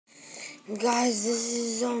Guys,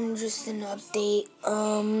 this is just an update.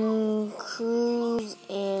 Cruz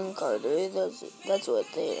and Carter, that's what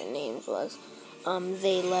their names was.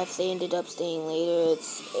 They left. They ended up staying later.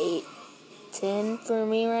 It's 8:10 for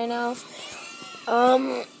me right now.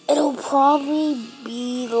 It'll probably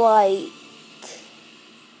be like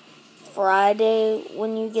Friday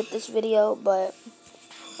when you get this video, but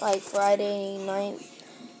like Friday night.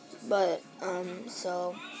 But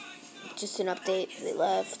so just an update. They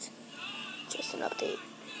left. Just an update.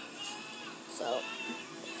 So,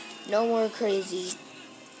 no more crazy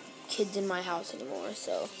kids in my house anymore,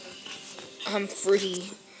 so I'm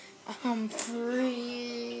free. I'm free.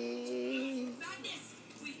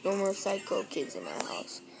 No more psycho kids in my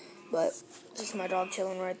house. But, just my dog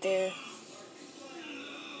chilling right there.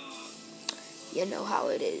 You know how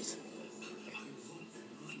it is.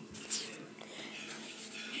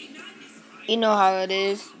 You know how it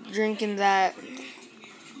is. Drinking that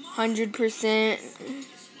 100%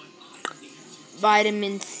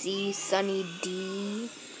 vitamin C, Sunny D.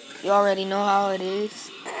 You already know how it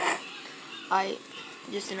is.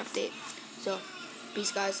 Just an update. So,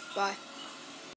 peace guys. Bye.